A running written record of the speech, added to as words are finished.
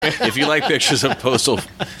If you like pictures of postal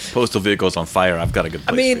vehicles on fire, I've got a good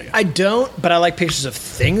place for you. I don't, but I like pictures of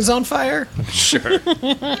things on fire. Sure. Are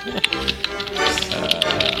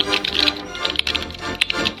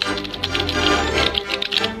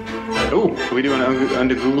we doing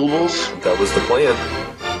Undegooglables? That was the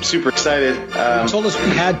plan. Super excited. You told us we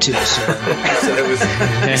had to, so.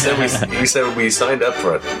 He said we signed up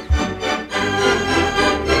for it.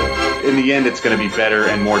 In the end, it's going to be better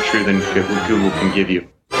and more true than Google can give you.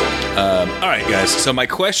 All right, guys. So my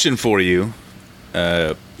question for you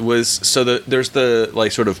was: there's the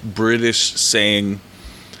like sort of British saying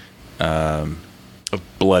of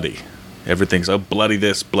bloody. Everything's bloody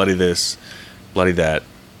this, bloody that.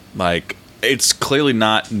 Like it's clearly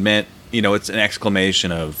not meant. It's an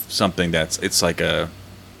exclamation of something it's like an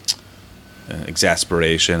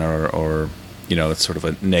exasperation or it's sort of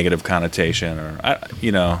a negative connotation or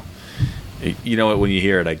you know it when you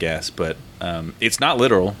hear it, I guess, but it's not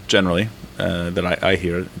literal generally that I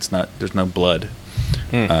hear it. It's not. There's no blood.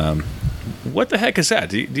 What the heck is that?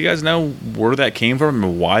 Do you guys know where that came from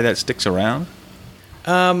and why that sticks around?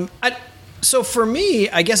 So for me,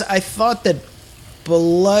 I guess I thought that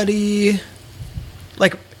bloody,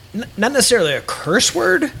 like, not necessarily a curse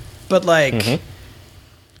word, but like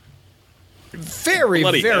very,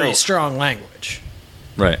 bloody very hell. Strong language.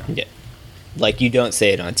 Right. Yeah. Like you don't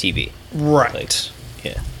say it on TV. Right. Like,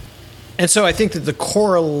 yeah. And so I think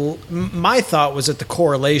that my thought was that the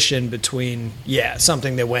correlation between,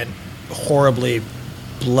 something that went horribly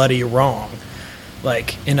bloody wrong,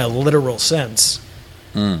 like in a literal sense,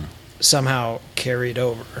 somehow carried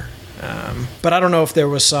over. But I don't know if there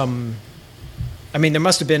was there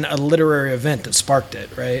must have been a literary event that sparked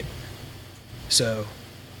it, right? So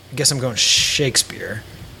I guess I'm going Shakespeare.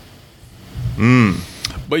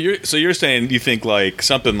 But you're saying you think like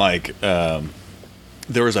something like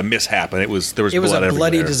there was a mishap and there was blood everywhere. A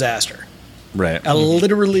bloody disaster, right?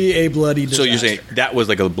 Literally a bloody disaster. So you're saying that was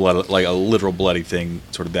like a literal bloody thing,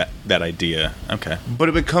 sort of that idea. Okay, but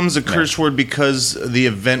it becomes a curse word because the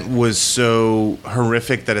event was so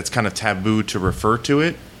horrific that it's kind of taboo to refer to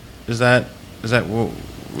it. Is that what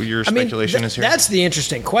your speculation is here? That's the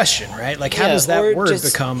interesting question, right? Like, how does that word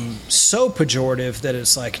become so pejorative that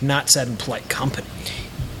it's like not said in polite company?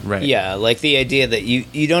 Right. Yeah, like the idea that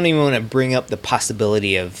you don't even want to bring up the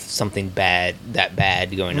possibility of something bad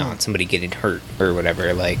going on, somebody getting hurt or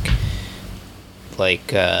whatever. Like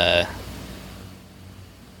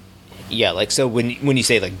so when you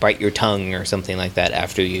say like bite your tongue or something like that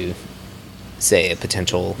after you say a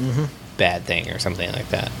potential bad thing or something like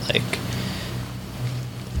that, like.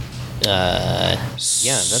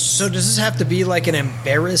 So does this have to be like an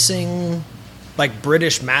embarrassing, like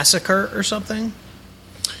British massacre or something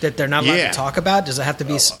that they're not allowed to talk about? Does it have to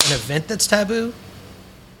be an event that's taboo?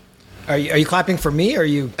 Are you clapping for me? Or are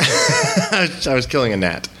you? I was killing a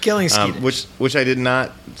gnat. Killing Skeeter. Which I did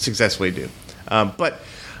not successfully do.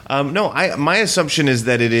 No, my assumption is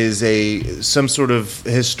that it is some sort of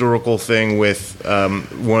historical thing with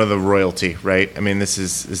one of the royalty, right? I mean, is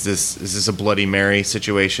this a Bloody Mary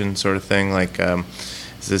situation sort of thing? Like,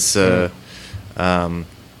 is this one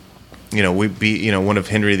of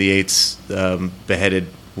Henry VIII's beheaded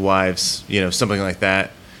wives? Something like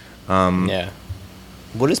that. Yeah.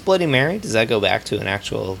 What is Bloody Mary? Does that go back to an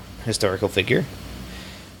actual historical figure?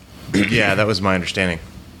 Yeah, that was my understanding.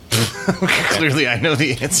 Clearly, I know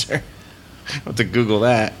the answer. I'll have to Google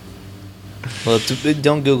that. Well,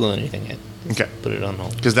 don't Google anything yet. Okay. Put it on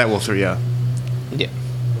hold. Because that will throw you out. Yeah.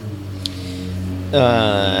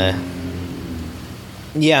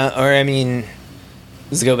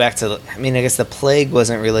 Let's go back to... I guess the plague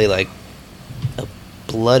wasn't really, like, a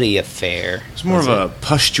bloody affair. It's more of a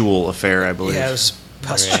pustule affair, I believe. Yeah, it was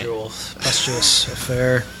pustulous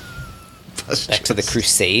affair. Back to the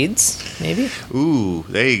Crusades, maybe? Ooh,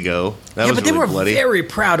 there you go. That was but they really were bloody. very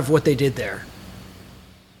proud of what they did there.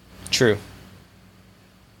 True.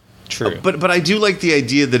 But I do like the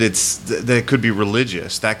idea that that it could be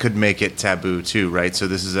religious. That could make it taboo too, right? So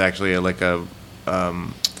this is actually like the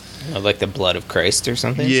blood of Christ or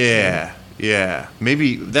something. Yeah.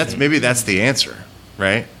 Maybe that's the answer,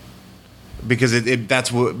 right? Because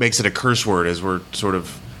that's what makes it a curse word. Is it's sort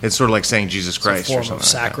of like saying Jesus Christ or something. Form of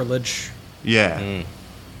sacrilege. Yeah.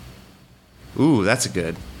 Ooh, that's a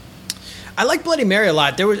good. I like Bloody Mary a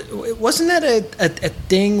lot. Wasn't that a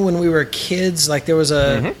thing when we were kids? Like there was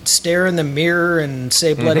a stare in the mirror and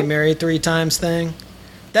say Bloody Mary 3 times thing.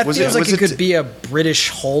 That feels like it could be a British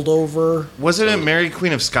holdover. Wasn't it Mary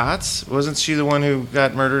Queen of Scots? Wasn't she the one who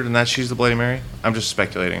got murdered and she's the Bloody Mary? I'm just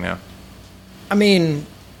speculating now. I mean,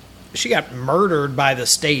 she got murdered by the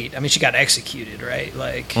state. I mean, she got executed, right?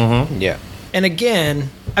 Like, yeah. And again,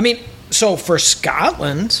 I mean, so for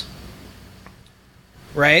Scotland,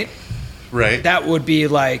 right? Right. That would be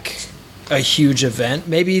like a huge event.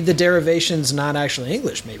 Maybe the derivation's not actually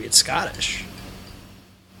English. Maybe it's Scottish.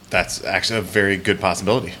 That's actually a very good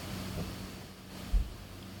possibility.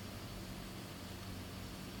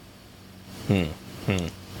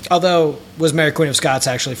 Although, was Mary Queen of Scots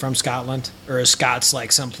actually from Scotland? Or is Scots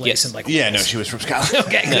like someplace Yes. in like Yeah, no, Wales? she was from Scotland.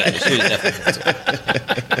 Okay, No, good. she was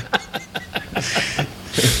definitely.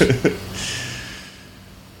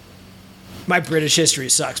 My British history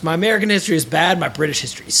sucks. My American history is bad. My British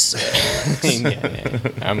history sucks. Yeah,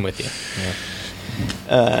 I'm with you.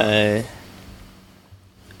 Yeah.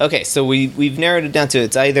 Okay, so we've narrowed it down to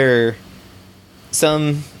it's either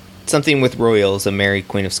something with royals, a Mary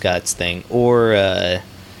Queen of Scots thing, or a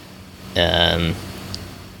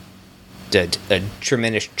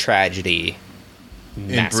tremendous tragedy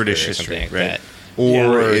In British or something history, like right? that.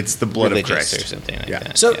 Or Yeah. it's the blood of Religious Christ. or something like Yeah.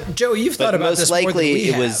 that. So, yeah. Joe, you've thought But about most this more than likely we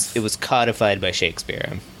it have. was codified by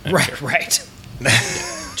Shakespeare. I'm Right, sure. right.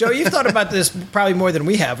 Joe, you've thought about this probably more than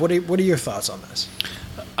we have. What are your thoughts on this?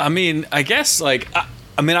 I mean, I guess like I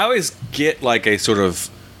always get like a sort of,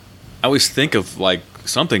 I always think of like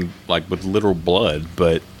something like with literal blood,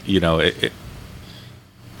 but you know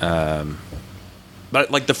but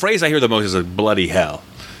like the phrase I hear the most is like bloody hell,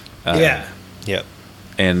 Yeah. Yep.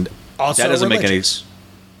 and Also that doesn't religious.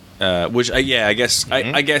 make any. Which I guess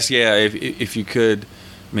I guess yeah. If you could,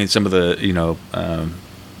 I mean, some of the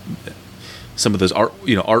some of those art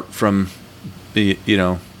from the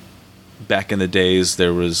back in the days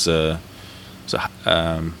there was lots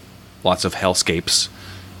of hellscapes,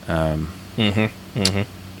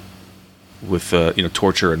 with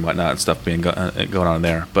torture and whatnot and stuff being going on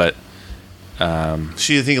there, but.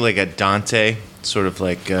 So you think like a Dante, sort of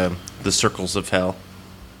like the circles of hell?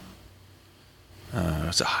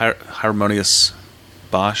 It's a Harmonious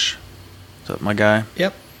Bosch. Is that my guy?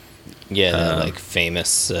 Yep. Yeah, the like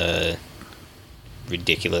famous,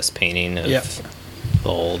 ridiculous painting of Yep.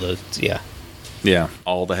 all the Yeah,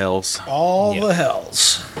 all the hells. All Yeah. the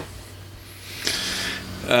hells.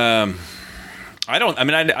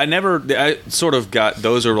 I never. I sort of got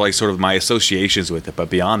those are like sort of my associations with it, but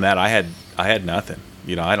beyond that, I had nothing.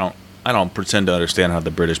 I don't pretend to understand how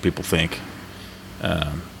the British people think.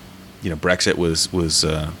 Brexit was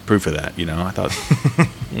proof of that. I thought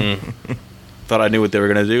thought I knew what they were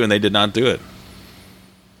going to do, and they did not do it.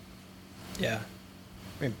 Yeah.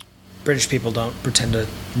 I mean, British people don't pretend to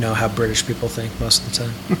know how British people think most of the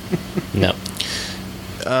time. no.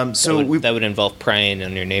 So That would involve prying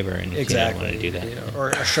on your neighbor, and Exactly. you don't want to do that.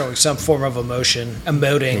 Or showing some form of emotion,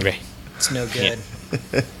 emoting. Right. It's no good.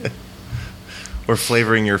 or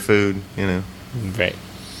flavoring your food, Right.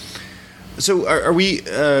 So are we?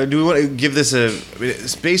 Do we want to give this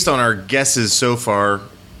it's based on our guesses so far?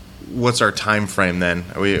 What's our time frame then?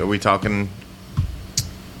 Are we talking?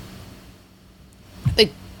 I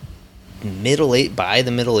think by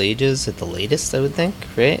the Middle Ages at the latest, I would think,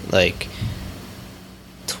 right? Like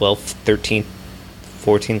 12th, 13th,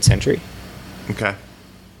 14th century. Okay.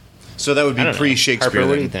 So that would I be don't know. pre-Shakespeare. Harper,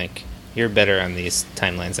 what do then. you think? You're better on these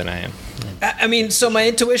timelines than I am. I mean, so my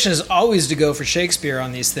intuition is always to go for Shakespeare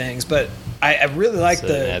on these things, but I really like So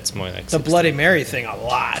the that's more like the 16th. Bloody Mary thing a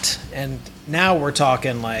lot. And now we're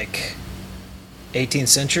talking like 18th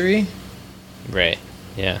century. Right.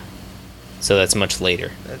 Yeah. So that's much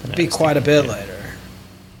later. That'd be quite a bit later.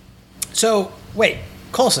 So, wait,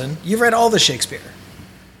 Coulson, you've read all the Shakespeare.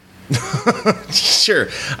 Sure.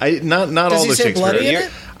 Not Does all he the say Shakespeare. bloody in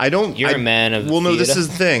it? I don't. You're a man of the Well, no. This theatre. is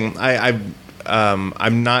the thing.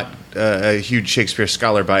 I'm not a huge Shakespeare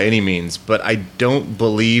scholar by any means, but I don't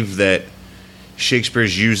believe that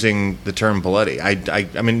Shakespeare's using the term bloody. I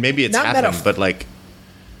mean, maybe it's Not happened, but like,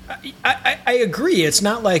 I agree. It's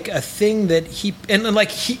not like a thing that he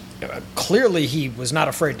clearly he was not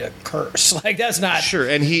afraid to curse. Like that's not sure.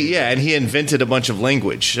 And he invented a bunch of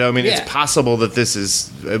language. So I mean, Yeah. it's possible that this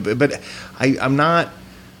is, but I'm not.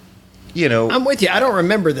 I'm with you. I don't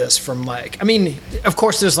remember this from I mean, of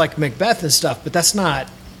course, there's like Macbeth and stuff, but that's not.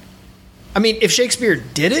 I mean, if Shakespeare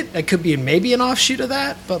did it, that could be maybe an offshoot of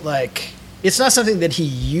that, but it's not something that he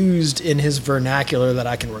used in his vernacular that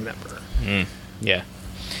I can remember. Yeah.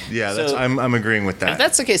 Yeah, So- I'm agreeing with that. If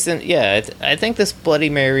that's the case, then yeah, I think this Bloody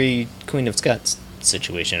Mary Queen of Scots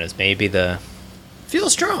situation is maybe Feel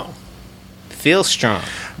strong. feels strong.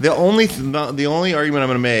 The only argument I'm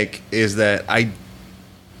going to make is that I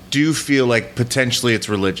do feel like potentially it's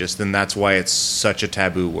religious, and that's why it's such a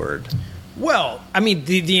taboo word. Well, I mean,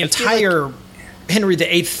 the entire Henry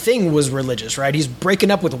VIII thing was religious, right? He's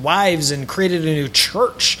breaking up with wives and created a new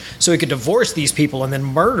church so he could divorce these people and then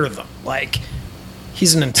murder them.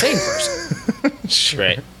 He's an insane person.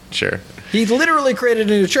 Right. Sure. He literally created a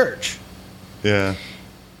new church. Yeah.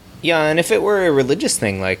 Yeah, and if it were a religious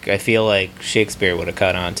thing, like, I feel like Shakespeare would have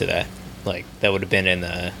caught on to that. Like, that would have been in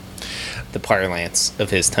the parlance of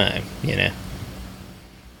his time, you know?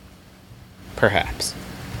 Perhaps.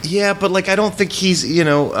 Yeah, but like I don't think he's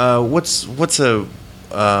what's a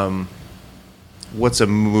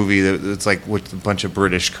movie that's like with a bunch of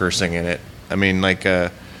British cursing in it? I mean, like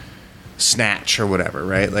Snatch or whatever,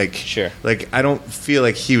 right? Like Sure. Like I don't feel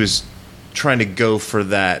like he was trying to go for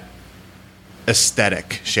that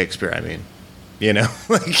aesthetic. Shakespeare, I mean,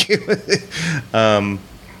 like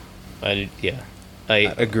I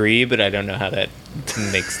agree, but I don't know how that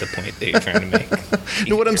makes the point that you're trying to make.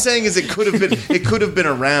 No, what I'm saying is it could have been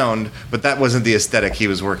around, but that wasn't the aesthetic he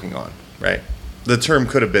was working on, right? The term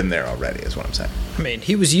could have been there already, is what I'm saying. I mean,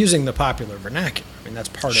 he was using the popular vernacular. I mean, that's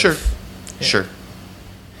part Sure. of... Yeah. Sure.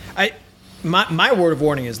 My word of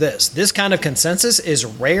warning is this. This kind of consensus is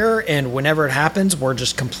rare, and whenever it happens, we're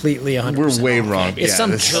just completely 100% We're way off. wrong. It's Yeah,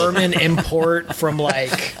 some this- German import from,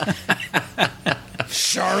 like,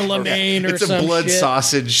 Charlemagne or It's a some blood shit.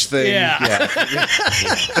 sausage thing. Yeah.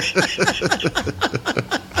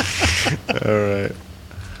 All right.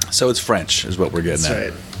 So it's French, is what we're getting That's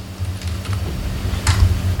at. right.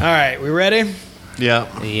 All right, we ready? Yeah.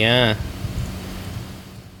 Yeah.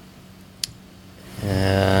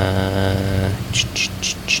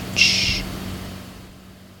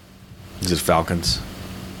 Is it Falcons?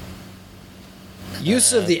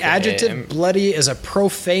 Use of the Okay. adjective bloody is a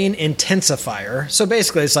profane intensifier. So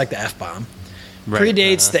basically, it's like the F-bomb. Right.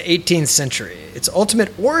 Predates the 18th century. Its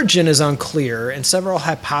ultimate origin is unclear, and several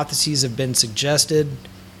hypotheses have been suggested.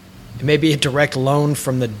 It may be a direct loan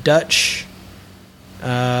from the Dutch.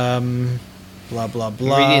 Blah, blah,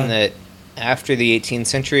 blah. Reading that after the 18th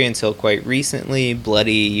century until quite recently,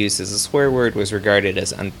 bloody used as a swear word was regarded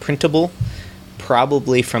as unprintable,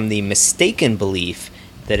 probably from the mistaken belief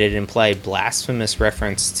that it implied blasphemous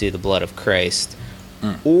reference to the blood of Christ,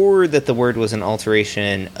 or that the word was an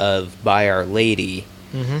alteration of by Our Lady,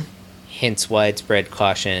 hence widespread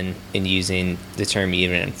caution in using the term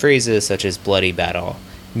even in phrases such as bloody battle,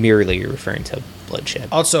 merely referring to bloodshed.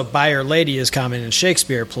 Also, by Our Lady is common in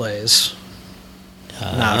Shakespeare plays.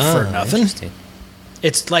 Not for nothing. Interesting.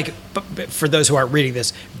 It's like, for those who aren't reading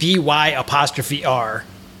this, BY''R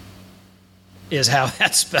is how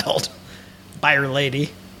that's spelled. By Our Lady.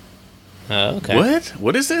 Oh, okay. What?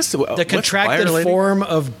 What is this? The contracted form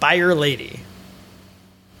of Buyer Lady.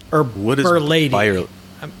 Or What is Bur Lady. buyer?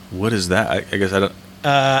 What is that? I guess I don't.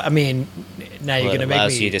 I mean, now you're Well, going it to make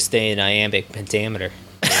allows me... you to stay in iambic pentameter.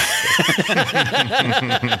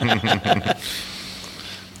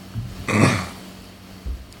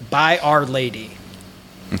 By Our Lady.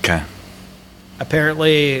 Okay.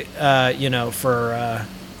 Apparently,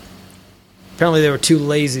 apparently they were too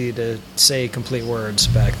lazy to say complete words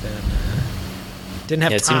back then. Didn't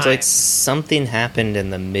have Yeah, it time. seems like something happened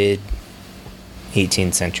in the mid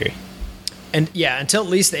 18th century. And yeah, until at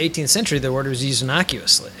least the 18th century, the word was used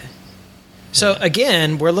innocuously. So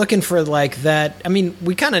again, we're looking for like that. I mean,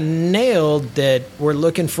 we kind of nailed that we're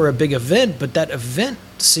looking for a big event, but that event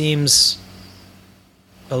seems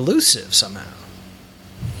elusive somehow.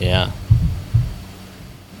 Yeah.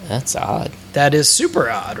 That's odd. That is super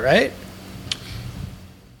odd, right?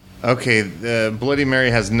 Okay, Bloody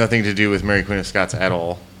Mary has nothing to do with Mary Queen of Scots at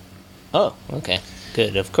all. Oh, okay.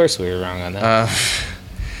 Good. Of course we were wrong on that.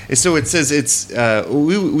 So it says it's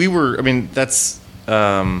we were. I mean, that's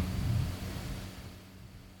the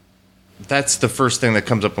first thing that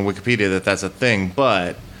comes up on Wikipedia that's a thing.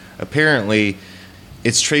 But apparently,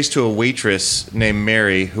 it's traced to a waitress named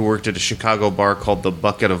Mary who worked at a Chicago bar called the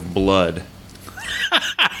Bucket of Blood.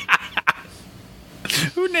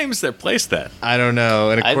 Who names their place that? I don't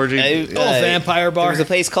know. And according Vampire bar. There was a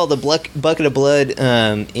place called the Bucket of Blood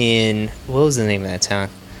in... What was the name of that town?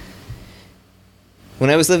 When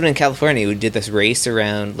I was living in California, we did this race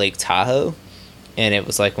around Lake Tahoe, and it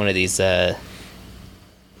was like one of these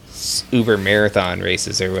Uber marathon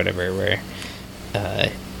races or whatever, where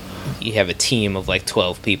you have a team of like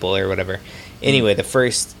 12 people or whatever. Anyway, the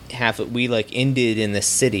first half, we like ended in the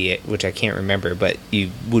city, which I can't remember, but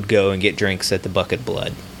you would go and get drinks at the Bucket of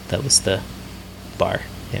Blood. That was the bar.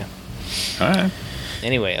 Yeah. All right.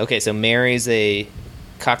 Anyway, okay, so Mary's a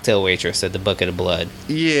cocktail waitress at the Bucket of Blood.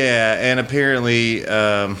 Yeah, and apparently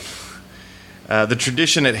the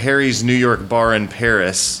tradition at Harry's New York bar in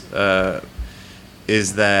Paris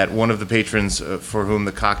is that one of the patrons for whom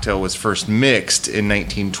the cocktail was first mixed in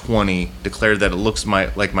 1920 declared that it looks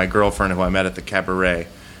like my girlfriend who I met at the cabaret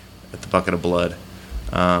at the Bucket of Blood.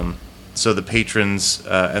 So the patrons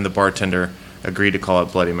and the bartender agreed to call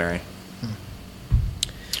it Bloody Mary.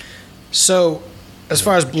 So, as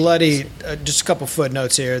far as bloody, just a couple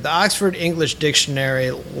footnotes here. The Oxford English Dictionary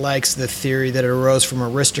likes the theory that it arose from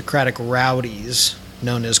aristocratic rowdies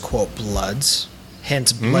known as, quote, bloods.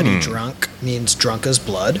 Hence, bloody drunk means drunk as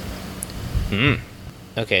blood.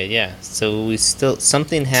 Okay, yeah. So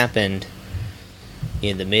something happened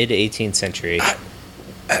in the mid 18th century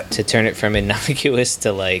to turn it from innocuous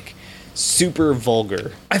to like super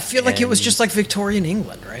vulgar. I feel like it was just like Victorian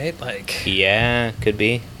England, right? Like, yeah, could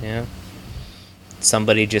be. Yeah,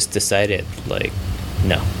 somebody just decided like,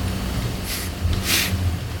 no,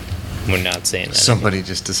 we're not saying that. Somebody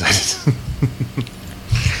just decided.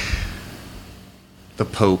 The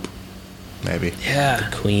Pope, maybe. yeah.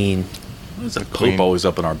 Queen. Why is the Queen. Pope always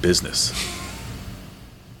up in our business?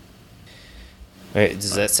 All right,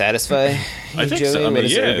 does that satisfy you, I think Joey? so. I mean, what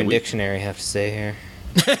does yeah, Urban Dictionary have to say here?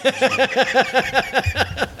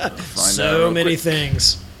 So many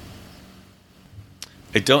things.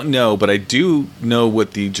 I don't know, but I do know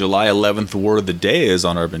what the July 11th word of the day is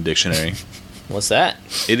on Urban Dictionary. What's that?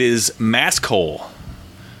 It is maskhole.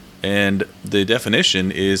 And the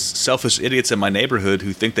definition is selfish idiots in my neighborhood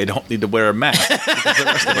who think they don't need to wear a mask because the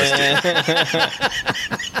rest of us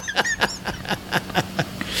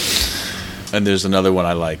do. And there's another one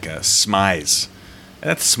I like, smize.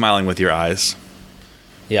 That's smiling with your eyes,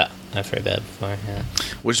 Yeah, I've heard that before. Yeah.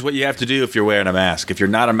 which is what you have to do if you're wearing a mask. If you're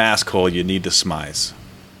not a mask hole, you need to smize.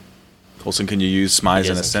 Colson, can you use smize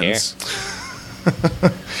in a doesn't care.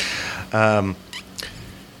 sentence?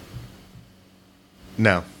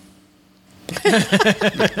 No.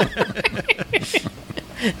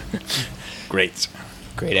 Great.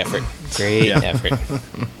 Great effort. Great effort.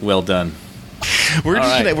 Well done. We're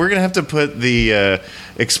right. gonna have to put the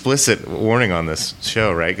explicit warning on this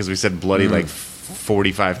show, right? Because we said bloody like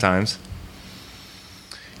 45 times.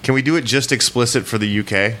 Can we do it just explicit for the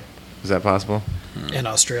UK? Is that possible? In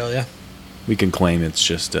Australia. We can claim it's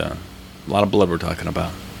just a lot of blood we're talking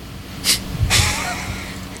about.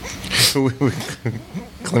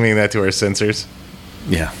 Claiming that to our censors.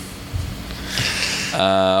 Yeah.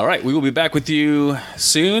 All right, we will be back with you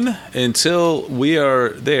soon. Until we are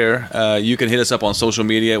there, you can hit us up on social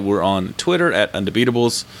media. We're on Twitter at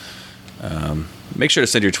Undebeatables. Make sure to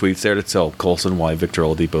send your tweets there to tell Colson why Victor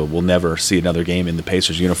Oladipo will never see another game in the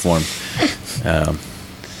Pacers uniform.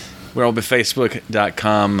 We're on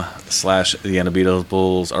Facebook.com/The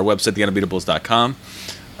Undebeatables, our website, TheUndebeatables.com.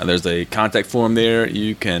 There's a contact form there.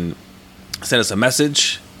 You can send us a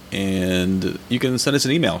message, and you can send us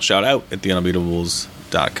an email. Shout out at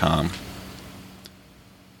TheUndebeatables.com.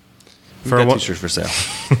 We've got t-shirts for sale.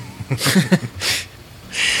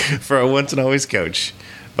 For our once and always coach,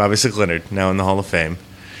 Bobby Leonard, now in the Hall of Fame.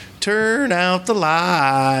 Turn out the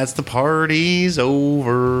lights, the party's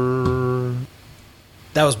over.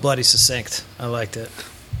 That was bloody succinct. I liked it.